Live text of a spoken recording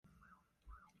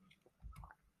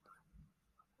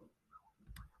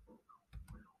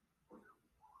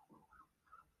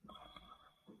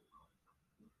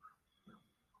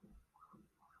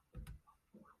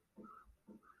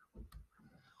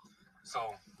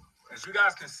So, as you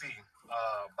guys can see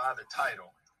by the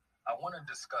title, I want to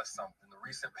discuss something: the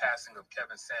recent passing of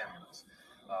Kevin Samuels,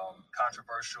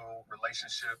 controversial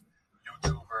relationship,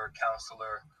 YouTuber,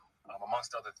 counselor,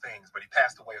 amongst other things. But he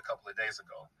passed away a couple of days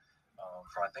ago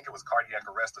from, I think it was cardiac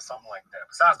arrest or something like that.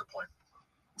 Besides the point,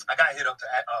 I got hit up to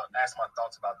ask my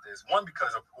thoughts about this. One,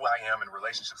 because of who I am in the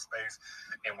relationship space,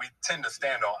 and we tend to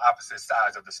stand on opposite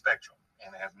sides of the spectrum,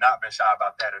 and have not been shy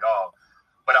about that at all.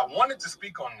 But I wanted to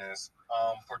speak on this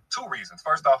for two reasons.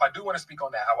 First off, I do want to speak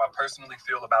on that, how I personally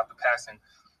feel about the passing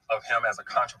of him as a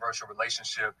controversial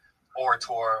relationship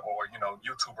orator or,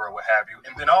 YouTuber or what have you.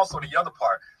 And then also the other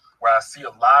part, where I see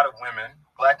a lot of women,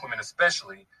 Black women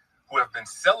especially, who have been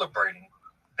celebrating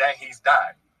that he's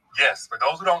died. Yes, for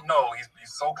those who don't know,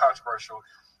 he's so controversial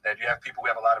that you have people who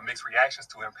have a lot of mixed reactions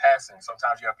to him passing.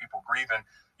 Sometimes you have people grieving,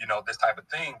 this type of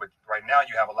thing. But right now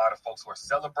you have a lot of folks who are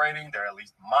celebrating. They're at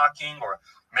least mocking or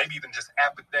maybe even just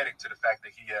apathetic to the fact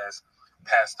that he has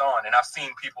passed on. And I've seen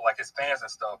people like his fans and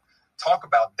stuff talk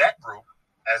about that group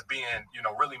as being,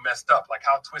 really messed up. Like,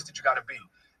 how twisted you got to be.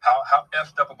 How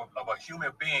effed up of a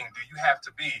human being do you have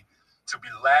to be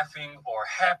laughing or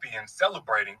happy and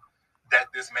celebrating that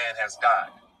this man has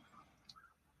died?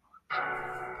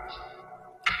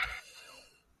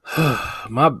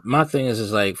 my thing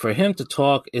is like, for him to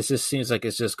talk, it just seems like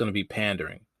it's just going to be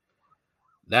pandering.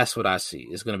 That's what I see.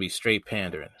 It's going to be straight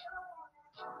pandering.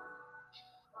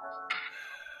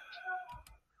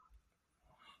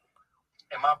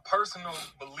 And my personal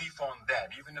belief on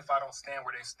that, even if I don't stand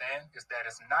where they stand, is that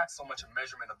it's not so much a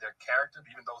measurement of their character,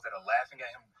 even those that are laughing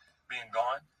at him being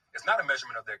gone. It's not a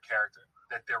measurement of their character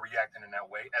that they're reacting in that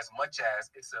way, as much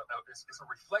as it's a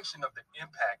reflection of the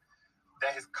impact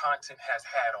that his content has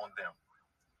had on them.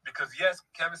 Because yes,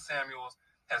 Kevin Samuels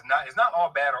is not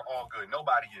all bad or all good.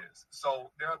 Nobody is.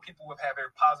 So there are people who have had very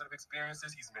positive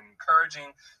experiences. He's been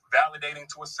encouraging, validating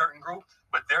to a certain group.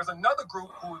 But there's another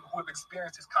group who have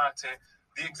experienced his content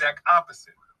the exact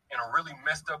opposite in a really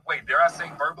messed up way. Dare I say,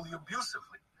 verbally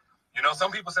abusively. Some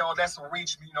people say, oh, that's a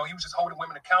reach. He was just holding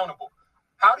women accountable.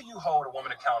 How do you hold a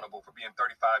woman accountable for being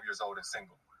 35 years old and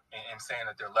single and saying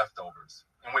that they're leftovers?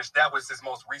 In which that was his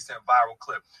most recent viral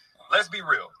clip. Let's be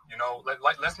real.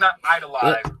 Let's not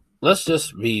idolize. Let's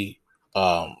just be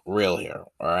real here,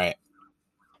 all right?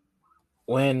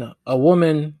 When a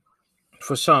woman,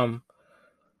 for some,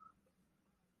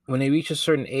 when they reach a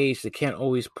certain age, they can't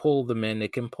always pull the men they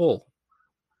can pull.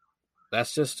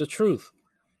 That's just the truth.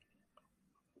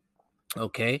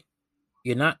 Okay?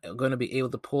 You're not going to be able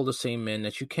to pull the same men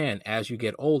that you can as you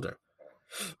get older.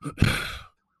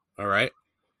 All right?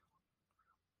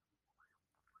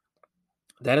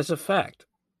 That is a fact.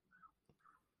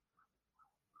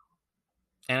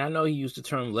 And I know he used the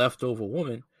term leftover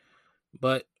woman,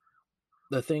 but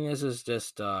the thing is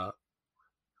just the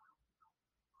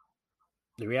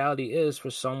reality is, for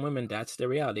some women, that's their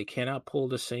reality. They cannot pull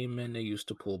the same men they used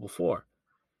to pull before.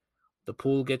 The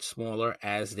pool gets smaller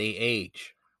as they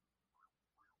age.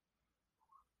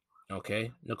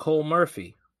 Okay? Nicole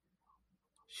Murphy,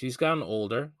 she's gotten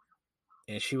older,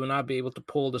 and she will not be able to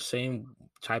pull the same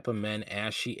type of men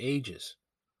as she ages.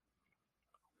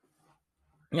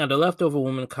 Now, the leftover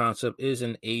woman concept is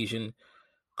an Asian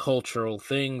cultural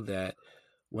thing that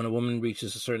when a woman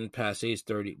reaches a certain past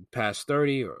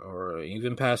 30 or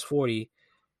even past 40,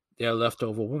 they're a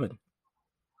leftover woman.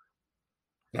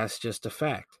 That's just a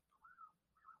fact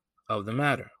of the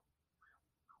matter.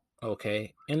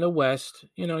 Okay? In the West,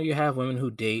 you have women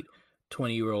who date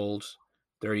 20-year-olds,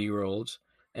 30-year-olds,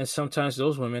 and sometimes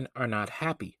those women are not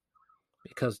happy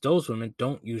because those women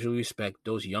don't usually respect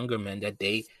those younger men that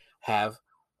they have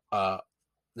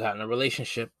gotten a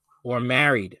relationship or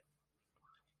married.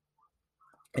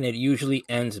 And it usually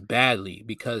ends badly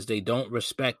because they don't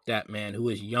respect that man who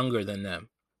is younger than them.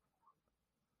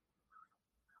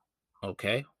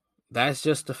 Okay? That's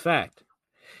just a fact.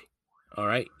 All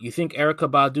right? You think Erykah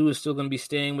Badu is still going to be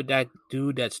staying with that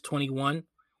dude that's 21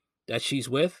 that she's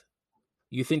with?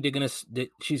 You think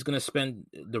she's going to spend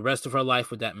the rest of her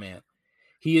life with that man?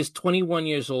 He is 21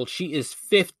 years old. She is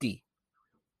 50.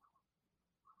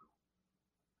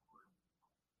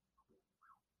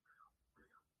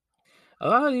 A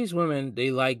lot of these women,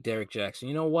 they like Derek Jackson.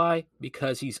 You know why?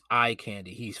 Because he's eye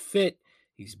candy. He's fit,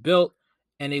 he's built,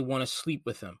 and they want to sleep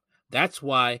with him. That's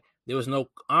why there was no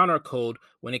honor code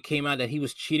when it came out that he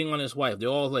was cheating on his wife. They're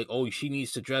all like, oh, she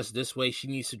needs to dress this way. She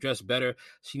needs to dress better.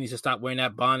 She needs to stop wearing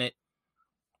that bonnet.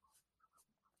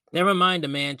 Never mind the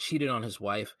man cheated on his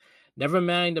wife. Never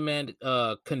mind the man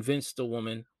convinced the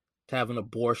woman to have an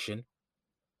abortion.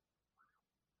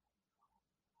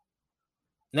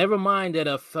 Never mind that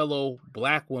a fellow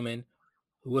black woman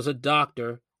who was a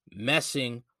doctor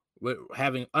messing with,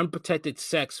 having unprotected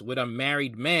sex with a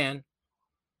married man.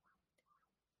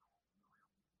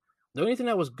 The only thing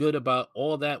that was good about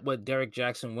all that, what Derek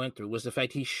Jackson went through, was the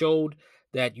fact he showed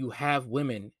that you have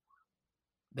women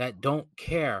that don't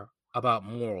care about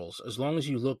morals. As long as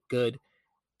you look good,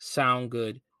 sound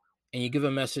good, and you give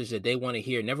a message that they want to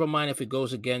hear, never mind if it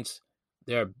goes against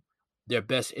their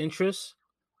best interests,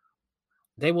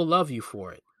 they will love you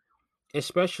for it.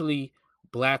 Especially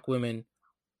black women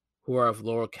who are of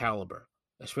lower caliber,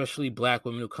 especially black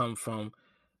women who come from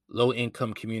low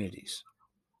income communities,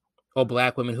 or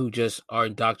black women who just are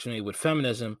indoctrinated with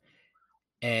feminism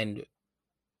and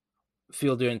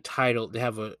feel they're entitled. They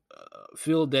have a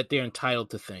feel that they're entitled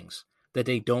to things that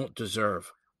they don't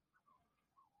deserve.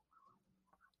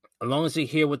 As long as they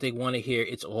hear what they want to hear,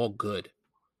 it's all good.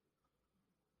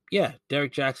 Yeah,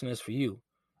 Derek Jackson is for you.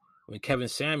 When Kevin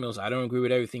Samuels, I don't agree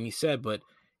with everything he said, but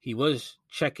he was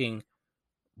checking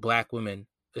black women,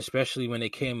 especially when they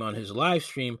came on his live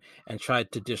stream and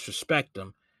tried to disrespect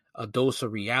them. A dose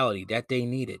of reality that they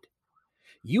needed.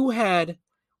 You had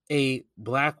a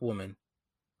black woman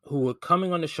who were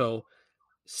coming on the show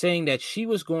saying that she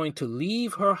was going to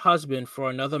leave her husband for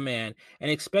another man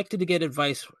and expected to get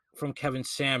advice from Kevin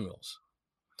Samuels.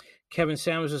 Kevin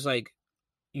Samuels is like,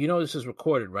 you know, this is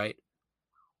recorded, right?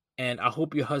 And I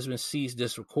hope your husband sees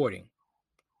this recording.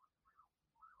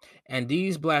 And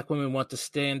these black women want to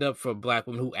stand up for black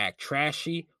women who act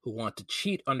trashy, who want to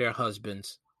cheat on their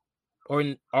husbands,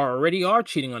 or already are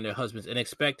cheating on their husbands, and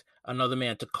expect another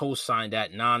man to co-sign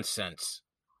that nonsense.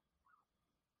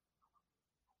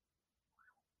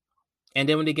 And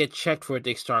then when they get checked for it,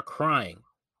 they start crying.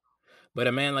 But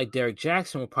a man like Derek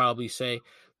Jackson will probably say,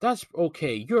 that's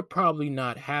okay. You're probably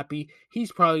not happy.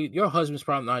 Your husband's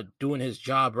probably not doing his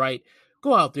job right.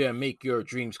 Go out there and make your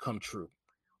dreams come true.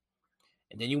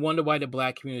 And then you wonder why the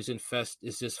black community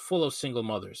is just full of single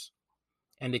mothers.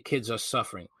 And the kids are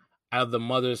suffering out of the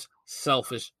mother's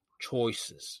selfish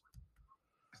choices.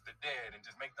 The dead and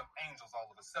just make them angels all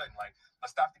of a sudden. Like,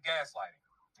 let's stop the gaslighting.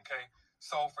 Okay?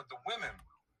 So for the women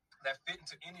that fit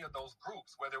into any of those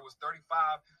groups, whether it was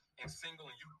 35 and single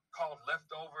and you called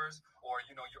leftovers, or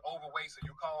you're overweight, so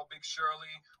you call Big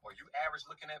Shirley, or you average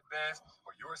looking at best,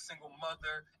 or you're a single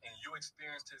mother and you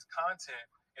experienced his content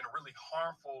in a really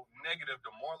harmful, negative,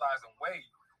 demoralizing way,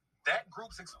 that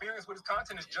group's experience with his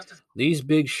content is just as... These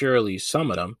Big Shirleys, some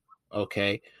of them,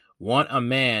 okay, want a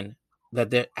man that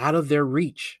they're out of their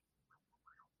reach.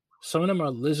 Some of them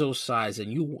are Lizzo size,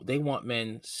 and they want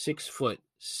men 6 foot,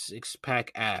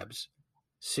 6-pack abs,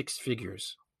 6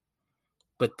 figures.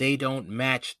 But they don't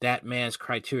match that man's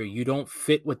criteria. You don't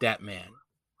fit with that man.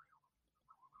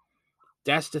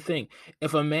 That's the thing.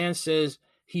 If a man says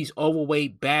he's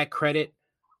overweight, bad credit,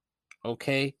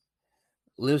 okay,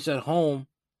 lives at home,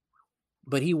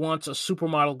 but he wants a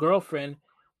supermodel girlfriend,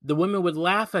 the women would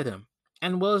laugh at him,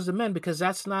 and well as the men, because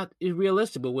that's not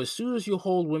realistic. But as soon as you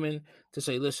hold women to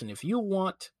say, listen, if you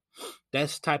want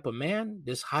this type of man,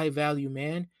 this high value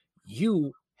man,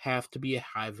 you have to be a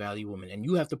high value woman, and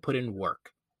you have to put in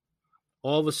work.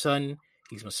 All of a sudden,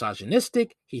 he's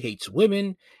misogynistic, he hates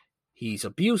women, he's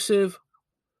abusive,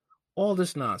 all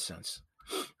this nonsense.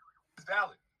 It's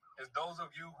valid. As those of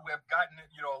you who have gotten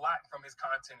a lot from his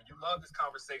content, and you love his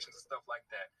conversations and stuff like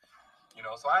that.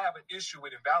 So I have an issue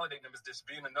with invalidating them as just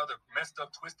being another messed up,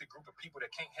 twisted group of people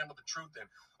that can't handle the truth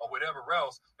or whatever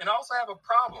else. And I also have a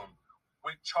problem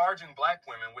with charging black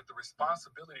women with the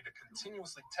responsibility to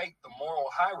continuously take the moral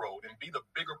high road and be the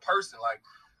bigger person. Like,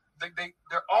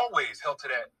 they're always held to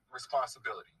that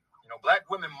responsibility. Black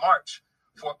women march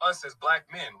for us as black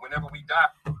men whenever we die.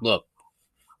 Look,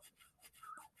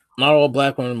 not all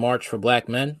black women march for black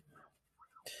men.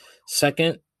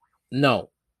 Second, no,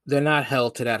 they're not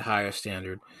held to that higher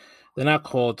standard. They're not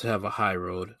called to have a high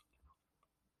road.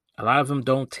 A lot of them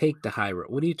don't take the high road.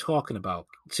 What are you talking about?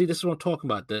 See, this is what I'm talking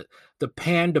about. The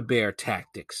panda bear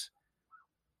tactics.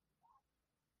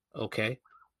 Okay?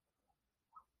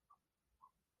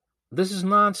 This is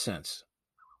nonsense.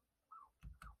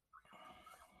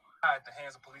 At the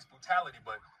hands of police brutality,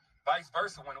 but vice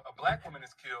versa, when a black woman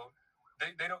is killed,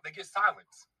 they get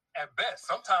silence at best.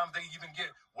 Sometimes they even get,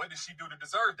 what did she do to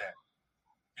deserve that?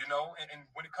 And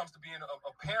when it comes to being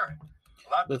a parent,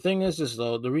 the thing is this,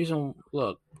 though, the reason,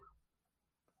 look,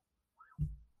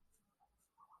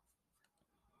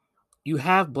 you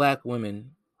have black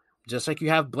women, just like you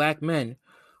have black men,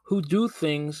 who do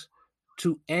things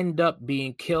to end up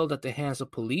being killed at the hands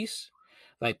of police,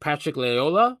 like Patrick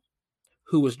Loyola,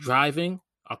 who was driving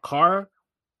a car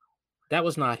that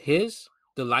was not his.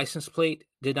 The license plate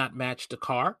did not match the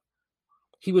car.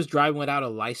 He was driving without a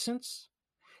license.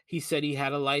 He said he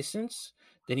had a license.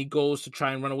 Then he goes to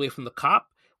try and run away from the cop,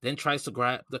 then tries to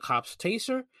grab the cop's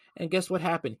taser, and guess what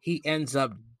happened? He ends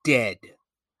up dead.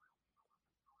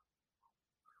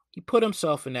 He put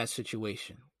himself in that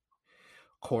situation.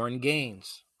 Corin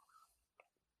Gaines.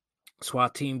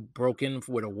 SWAT team broke in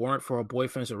with a warrant for her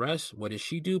boyfriend's arrest. What did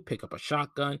she do? Pick up a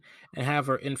shotgun and have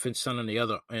her infant son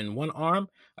in one arm,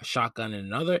 a shotgun in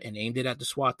another, and aimed it at the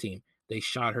SWAT team. They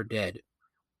shot her dead.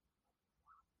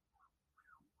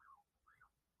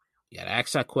 You gotta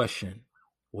ask that question.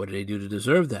 What did they do to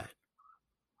deserve that?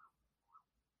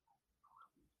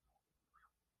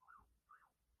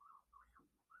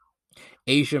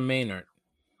 Asia Maynard.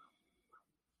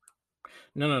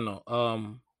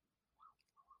 No.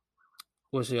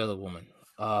 What's the other woman?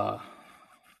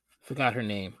 Forgot her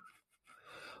name.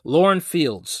 Lauren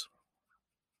Fields.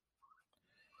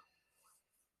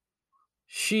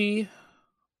 She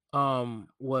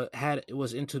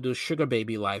was into the sugar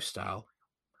baby lifestyle,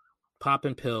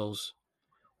 popping pills.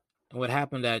 And what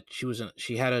happened that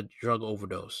she had a drug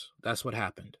overdose. That's what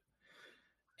happened.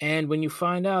 And when you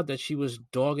find out that she was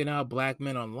dogging out black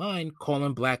men online,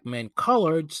 calling black men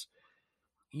coloreds,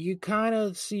 you kind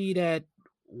of see that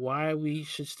why we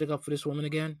should stick up for this woman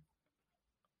again.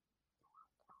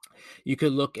 You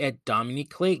could look at Dominique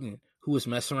Clayton, who was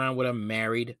messing around with a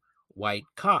married white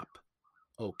cop.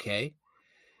 Okay.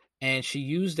 And she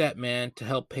used that man to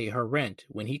help pay her rent.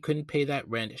 When he couldn't pay that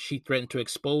rent, she threatened to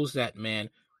expose that man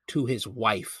to his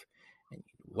wife. And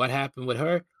what happened with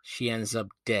her? She ends up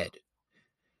dead.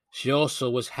 She also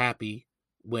was happy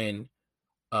when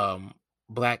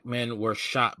black men were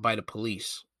shot by the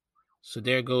police. So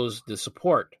there goes the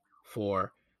support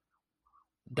for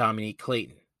Dominique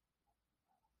Clayton.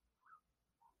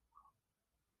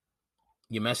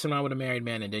 You're messing around with a married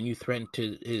man, and then you threaten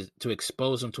to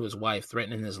expose him to his wife,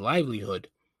 threatening his livelihood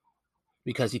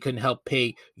because he couldn't help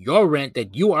pay your rent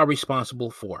that you are responsible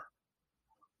for.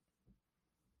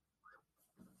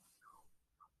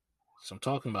 So I'm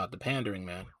talking about the pandering,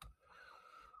 man.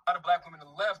 A lot of black women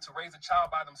left to raise a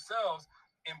child by themselves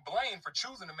and blamed for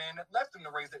choosing a man that left them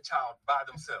to raise that child by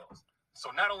themselves.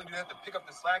 So not only do they have to pick up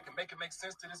the slack and make it make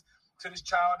sense to this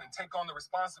child and take on the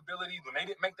responsibility when they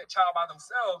didn't make that child by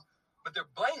themselves, but they're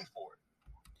blamed for it.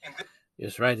 And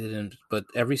it's right. But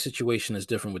every situation is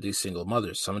different with these single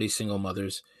mothers. Some of these single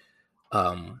mothers,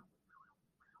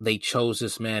 they chose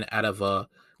this man out of a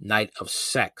night of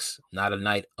sex, not a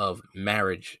night of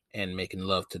marriage and making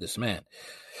love to this man.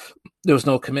 There was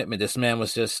no commitment. This man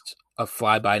was just a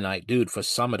fly-by-night dude for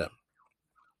some of them.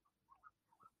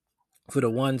 For the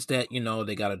ones that,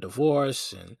 they got a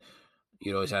divorce and,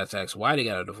 always had to ask why they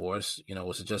got a divorce,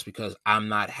 was it just because I'm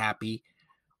not happy?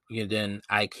 Then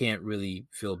I can't really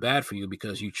feel bad for you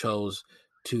because you chose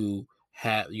to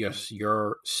have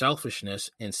your selfishness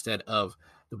instead of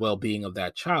the well-being of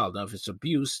that child. Now, if it's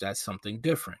abuse, that's something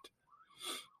different.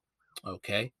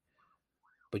 Okay.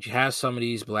 But you have some of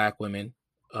these black women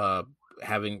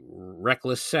having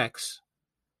reckless sex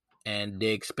and they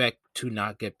expect to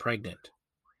not get pregnant.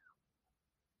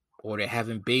 Or they're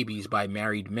having babies by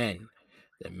married men.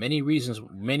 There are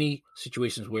many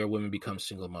situations where women become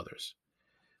single mothers.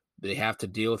 They have to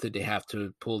deal with it. They have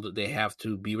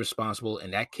to be responsible.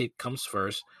 And that kid comes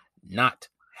first, not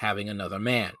having another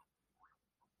man.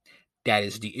 That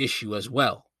is the issue as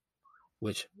well,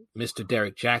 which Mr.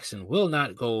 Derek Jackson will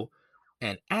not go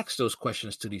and ask those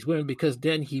questions to these women because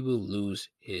then he will lose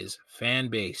his fan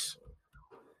base.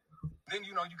 Then,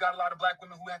 you got a lot of black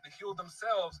women who have to heal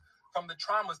themselves from the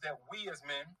traumas that we as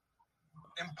men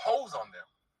impose on them.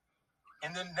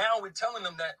 And then now we're telling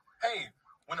them that, hey,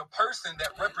 when a person that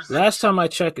represents... Last time I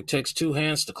checked, it takes two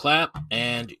hands to clap,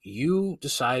 and you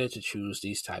decided to choose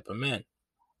these type of men.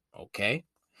 Okay?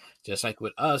 Just like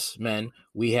with us men,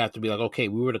 we have to be like, okay,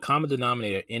 we were the common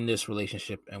denominator in this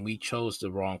relationship, and we chose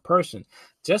the wrong person.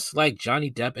 Just like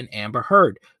Johnny Depp and Amber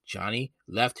Heard. Johnny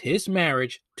left his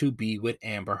marriage to be with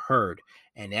Amber Heard,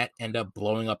 and that ended up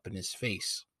blowing up in his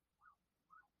face.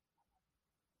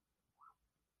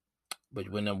 But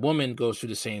when a woman goes through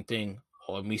the same thing,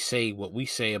 or we say what we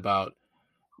say about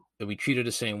that we treat her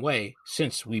the same way,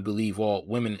 since we believe all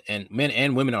women and men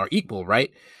and women are equal,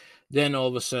 right? Then all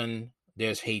of a sudden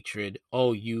there's hatred.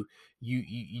 Oh, you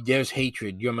there's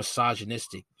hatred. You're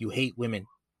misogynistic. You hate women.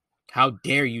 How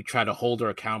dare you try to hold her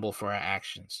accountable for her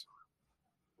actions?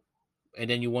 And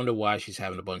then you wonder why she's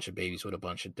having a bunch of babies with a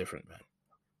bunch of different men.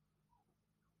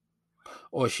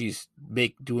 Or she's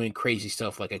doing crazy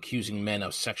stuff like accusing men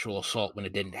of sexual assault when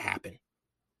it didn't happen.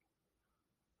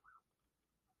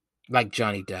 Like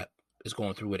Johnny Depp is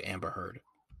going through with Amber Heard.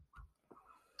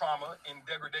 trauma and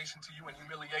degradation to you and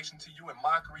humiliation to you and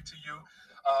mockery to you,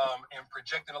 and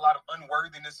projecting a lot of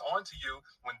unworthiness onto you,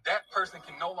 when that person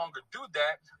can no longer do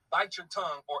that, bite your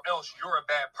tongue, or else you're a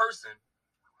bad person,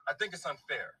 I think it's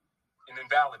unfair and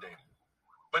invalidating.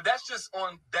 But that's just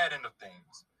on that end of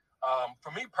things.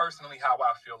 For me personally, how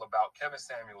I feel about Kevin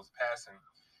Samuels passing,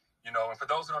 and for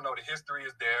those who don't know, the history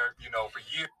is there, for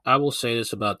years. I will say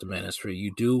this about the manosphere.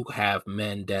 You do have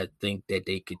men that think that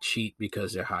they could cheat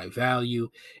because they're high value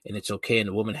and it's okay, and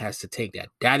the woman has to take that.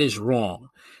 That is wrong.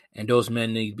 And those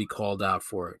men need to be called out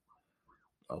for it.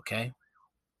 Okay?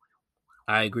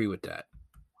 I agree with that.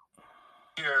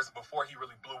 Years before he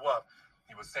really blew up,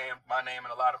 he was saying my name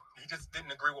and he just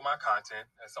didn't agree with my content,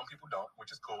 and some people don't,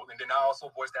 which is cool. And then I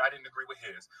also voiced that I didn't agree with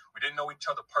his. We didn't know each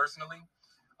other personally.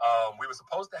 We were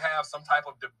supposed to have some type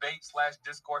of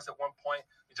debate/discourse at one point.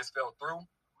 It just fell through.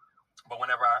 But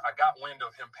whenever I got wind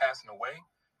of him passing away,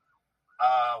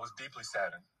 I was deeply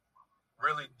saddened.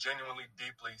 Really, genuinely,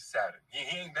 deeply saddened. He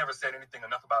ain't never said anything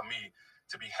enough about me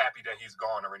to be happy that he's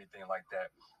gone or anything like that.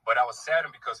 But I was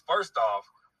saddened because, first off,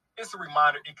 it's a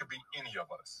reminder it could be any of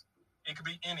us. It could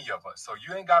be any of us. So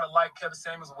you ain't got to like Kevin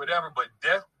Samuels or whatever, but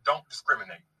death don't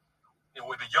discriminate.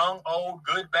 With the young, old,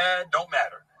 good, bad, don't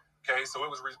matter. Okay, so it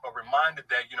was a reminder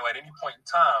that, at any point in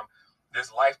time,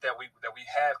 this life that we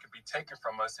have can be taken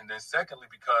from us. And then secondly,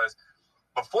 because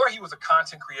before he was a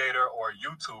content creator or a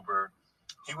YouTuber,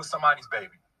 he was somebody's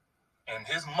baby. And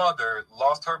his mother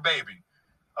lost her baby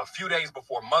a few days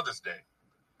before Mother's Day,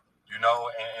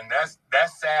 and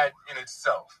that's sad in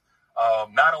itself.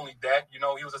 Not only that,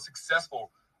 he was a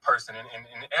successful person, and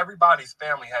everybody's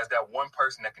family has that one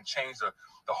person that can change the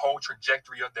whole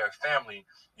trajectory of their family.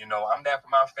 I'm that for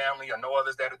my family. I know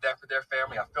others that are that for their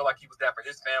family. I feel like he was that for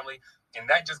his family, and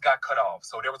that just got cut off.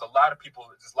 So there was a lot of people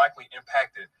just likely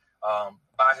impacted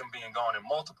by him being gone in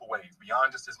multiple ways,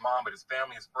 beyond just his mom, but his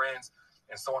family, his friends,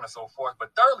 and so on and so forth.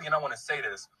 But thirdly, and I want to say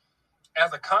this,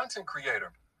 as a content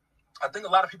creator, I think a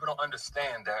lot of people don't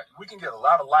understand that we can get a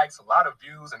lot of likes, a lot of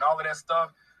views, and all of that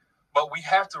stuff, but we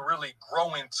have to really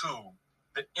grow into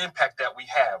the impact that we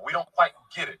have. We don't quite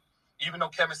get it. Even though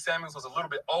Kevin Samuels was a little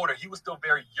bit older, he was still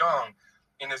very young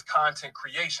in his content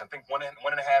creation. I think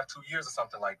 1.5, 2 years or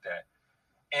something like that.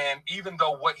 And even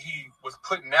though what he was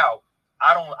putting out,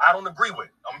 I don't agree with.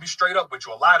 I'm gonna be straight up with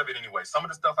you. A lot of it anyway. Some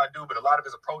of the stuff I do, but a lot of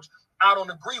his approach, I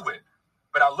don't agree with.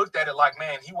 But I looked at it like,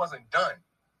 man, he wasn't done.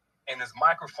 And his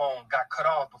microphone got cut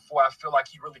off before I feel like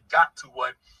he really got to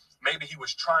what maybe he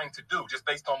was trying to do, just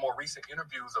based on more recent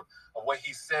interviews of what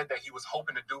he said that he was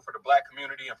hoping to do for the Black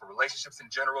community and for relationships in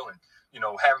general, and,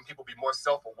 having people be more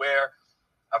self-aware.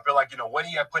 I feel like, what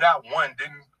he had put out, one,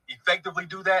 didn't effectively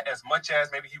do that as much as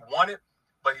maybe he wanted,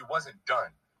 but he wasn't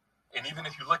done. And even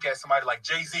if you look at somebody like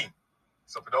Jay-Z,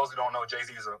 so for those who don't know,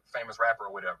 Jay-Z is a famous rapper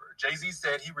or whatever. Jay-Z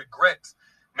said he regrets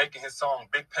making his song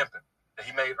Big Pimpin' that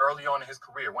he made early on in his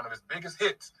career, one of his biggest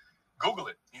hits. Google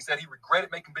it. He said he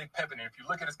regretted making Big Pimpin'. And if you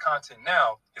look at his content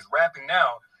now, his rapping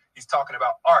now, he's talking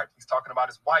about art. He's talking about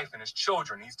his wife and his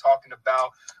children. He's talking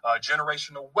about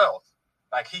generational wealth.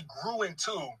 Like, he grew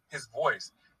into his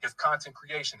voice, his content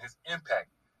creation, his impact.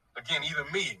 Again,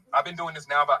 even me, I've been doing this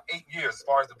now about 8 years as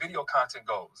far as the video content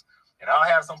goes. And I'll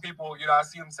have some people, I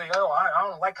see them say, oh, I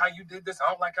don't like how you did this. I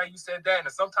don't like how you said that.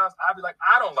 And sometimes I'll be like,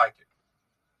 I don't like it.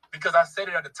 Because I said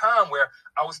it at a time where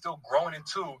I was still growing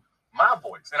into my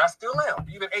voice. And I still am,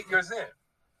 even 8 years in.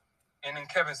 And in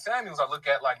Kevin Samuels, I look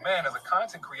at like, man, as a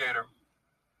content creator,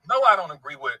 no, I don't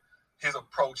agree with his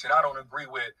approach. And I don't agree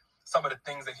with some of the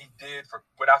things that he did for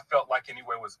what I felt like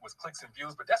anyway was clicks and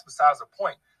views. But that's besides the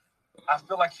point. I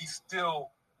feel like he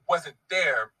still wasn't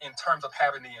there in terms of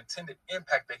having the intended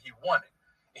impact that he wanted.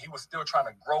 And he was still trying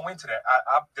to grow into that.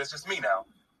 That's just me now.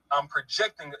 I'm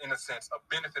projecting, in a sense, a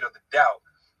benefit of the doubt,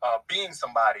 being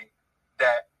somebody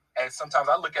that, and sometimes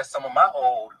I look at some of my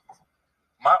old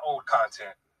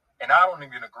content, and I don't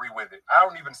even agree with it. I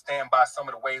don't even stand by some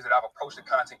of the ways that I've approached the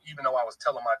content, even though I was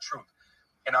telling my truth.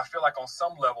 And I feel like on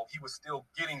some level, he was still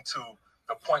getting to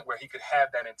the point where he could have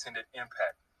that intended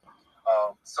impact.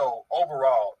 So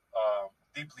overall,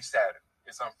 deeply saddened.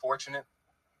 It's unfortunate.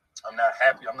 I'm not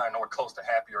happy. I'm not nowhere close to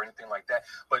happy or anything like that.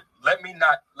 But let me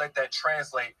not let that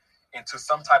translate into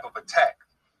some type of attack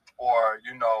or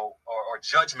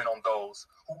judgment on those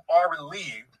who are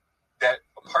relieved that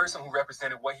a person who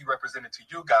represented what he represented to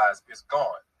you guys is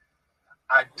gone.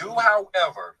 I do,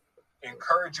 however,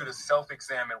 encourage you to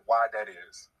self-examine why that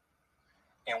is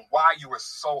and why you were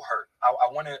so hurt.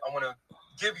 I want to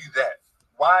give you that.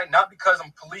 Why? Not because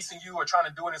I'm policing you or trying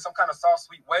to do it in some kind of soft,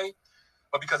 sweet way,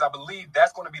 but because I believe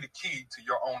that's going to be the key to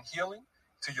your own healing,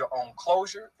 to your own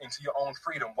closure, and to your own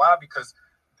freedom. Why? Because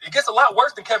it gets a lot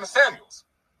worse than Kevin Samuels.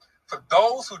 For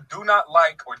those who do not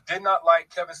like or did not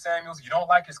like Kevin Samuels, you don't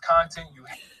like his content,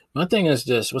 my thing is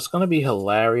this: what's going to be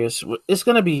hilarious, it's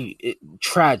going to be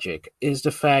tragic, is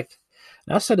the fact,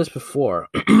 and I said this before,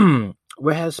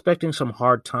 we're expecting some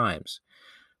hard times.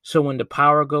 So when the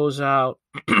power goes out,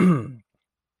 you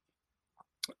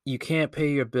can't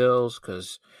pay your bills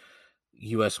because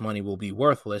U.S. money will be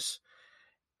worthless.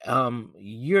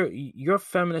 Your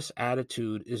feminist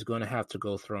attitude is going to have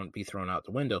to be thrown out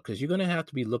the window, because you're going to have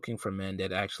to be looking for men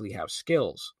that actually have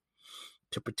skills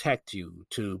to protect you,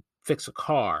 to fix a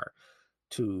car,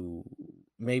 to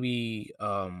maybe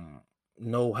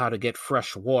know how to get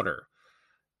fresh water.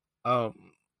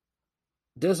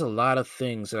 There's a lot of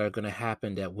things that are going to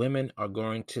happen that women are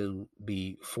going to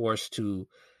be forced to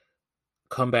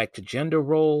come back to gender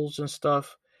roles and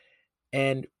stuff.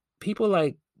 And people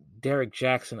like Derek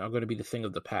Jackson are going to be the thing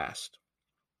of the past.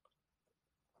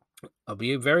 I'll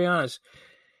be very honest.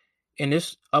 In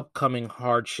this upcoming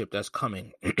hardship that's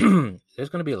coming, there's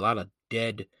going to be a lot of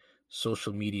dead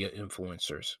social media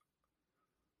influencers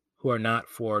who are not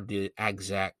for the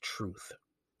exact truth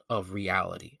of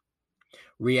reality.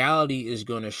 Reality is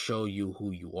going to show you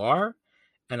who you are,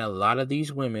 and a lot of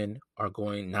these women are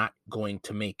not going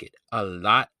to make it. A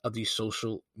lot of these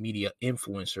social media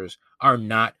influencers are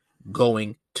not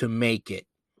going to make it.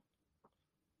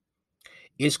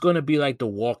 It's going to be like The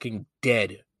Walking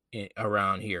Dead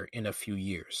around here in a few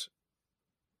years.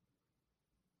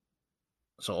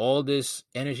 So all this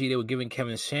energy they were giving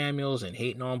Kevin Samuels and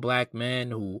hating on black men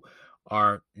who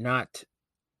are not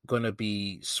going to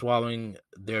be swallowing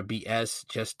their BS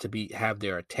just to have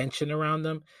their attention around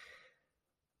them.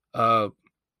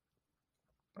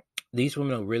 These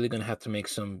women are really going to have to make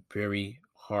some very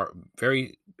hard,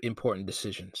 very important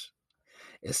decisions.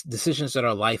 It's decisions that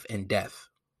are life and death.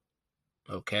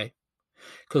 Okay?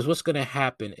 Because what's going to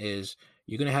happen is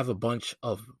you're going to have a bunch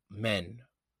of men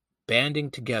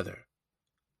banding together,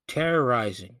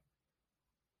 terrorizing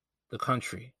the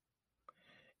country,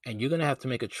 and you're going to have to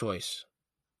make a choice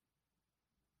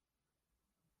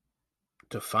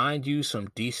to find you some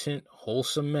decent,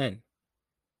 wholesome men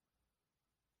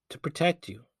to protect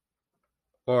you,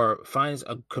 or finds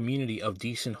a community of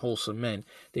decent, wholesome men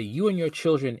that you and your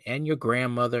children and your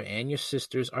grandmother and your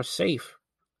sisters are safe.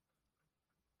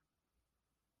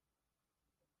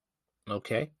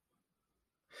 Okay?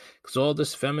 Because all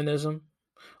this feminism,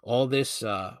 all this,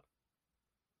 I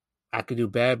could do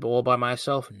bad all by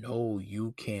myself. No,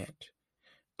 you can't.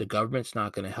 The government's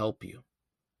not going to help you.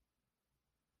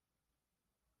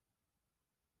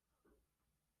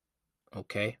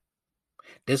 Okay?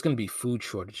 There's going to be food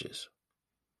shortages.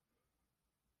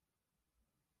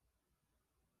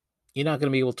 You're not going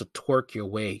to be able to twerk your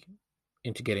way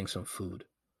into getting some food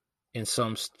in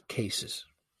some cases.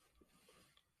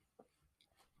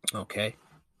 Okay?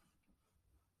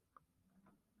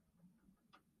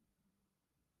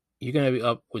 You're going to be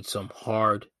up with some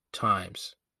hard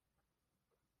times.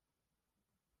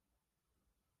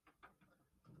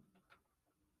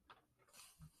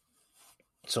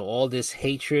 So all this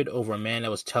hatred over a man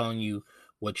that was telling you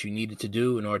what you needed to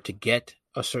do in order to get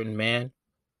a certain man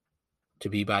to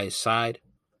be by his side,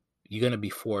 you're going to be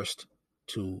forced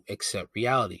to accept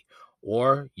reality,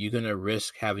 or you're going to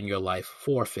risk having your life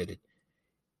forfeited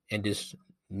in this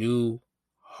new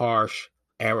harsh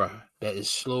era that is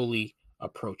slowly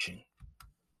approaching.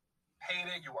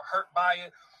 Hated, you were hurt by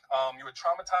it, you were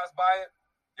traumatized by it.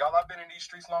 Y'all, I've been in these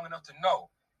streets long enough to know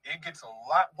it gets a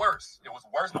lot worse. It was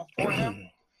worse before him.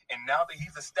 And now that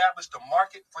he's established a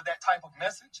market for that type of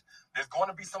message, there's going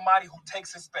to be somebody who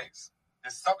takes his space.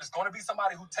 There's going to be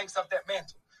somebody who takes up that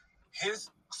mantle. His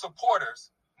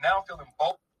supporters now feel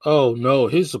emboldened. Oh, no.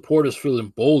 His supporters feel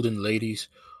emboldened, ladies.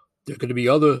 There are going to be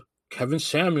other Kevin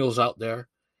Samuels out there.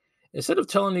 Instead of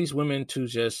telling these women to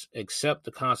just accept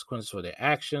the consequences for their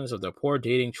actions, of their poor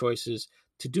dating choices,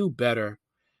 to do better,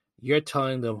 you're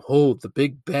telling them, oh, the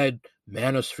big bad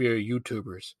manosphere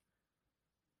YouTubers,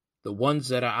 the ones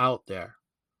that are out there,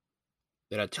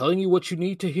 that are telling you what you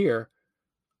need to hear,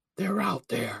 they're out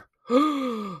there.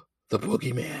 The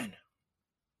boogeyman.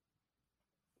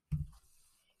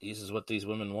 This is what these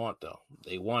women want, though.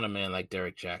 They want a man like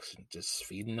Derek Jackson, just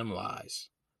feeding them lies.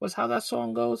 What's how that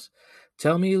song goes?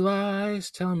 Tell me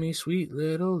lies, tell me sweet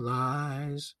little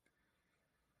lies.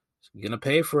 You're going to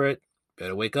pay for it.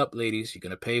 Better wake up, ladies. You're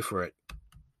going to pay for it.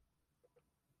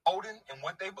 Odin in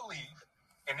what they believe,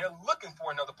 and they're looking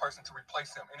for another person to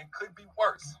replace him, and it could be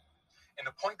worse. And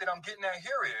the point that I'm getting at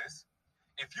here is,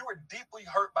 if you were deeply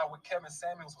hurt by what Kevin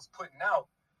Samuels was putting out,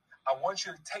 I want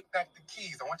you to take back the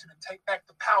keys. I want you to take back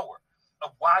the power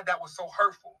of why that was so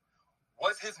hurtful.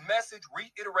 Was his message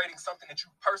reiterating something that you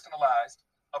personalized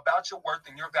about your worth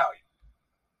and your value?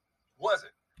 Was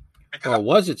it? Or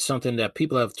was it something that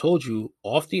people have told you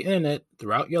off the internet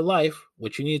throughout your life,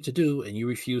 what you need to do, and you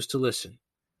refuse to listen?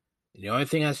 And the only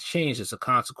thing that's changed is the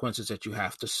consequences that you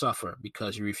have to suffer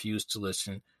because you refuse to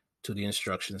listen to the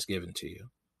instructions given to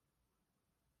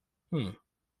you.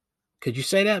 Could you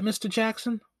say that, Mr.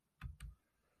 Jackson?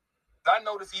 I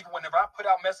notice even whenever I put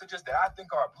out messages that I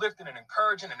think are uplifting and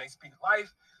encouraging and they speak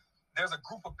life, there's a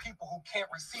group of people who can't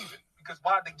receive it. Because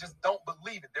why? They just don't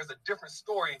believe it. There's a different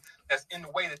story that's in the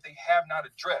way that they have not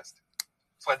addressed.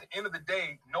 So at the end of the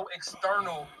day, no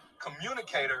external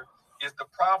communicator is the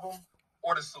problem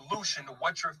or the solution to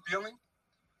what you're feeling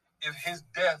if his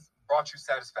death brought you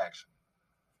satisfaction.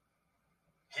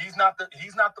 He's not the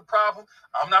problem.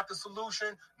 I'm not the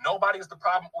solution. Nobody is the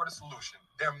problem or the solution.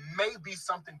 There may be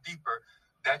something deeper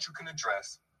that you can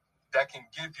address that can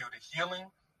give you the healing,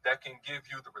 that can give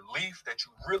you the relief that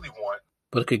you really want.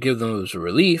 What could give them the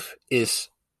relief is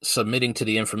submitting to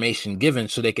the information given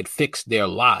so they could fix their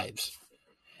lives.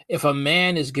 If a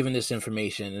man is given this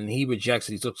information and he rejects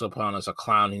it, he looks upon as a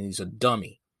clown and he's a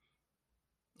dummy.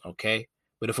 Okay?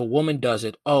 But if a woman does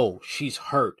it, oh, she's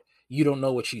hurt. You don't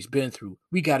know what she's been through.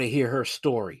 We got to hear her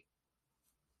story.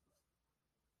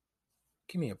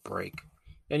 Give me a break.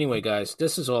 Anyway, guys,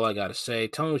 this is all I got to say.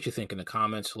 Tell me what you think in the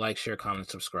comments. Like, share, comment,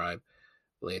 subscribe.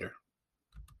 Later.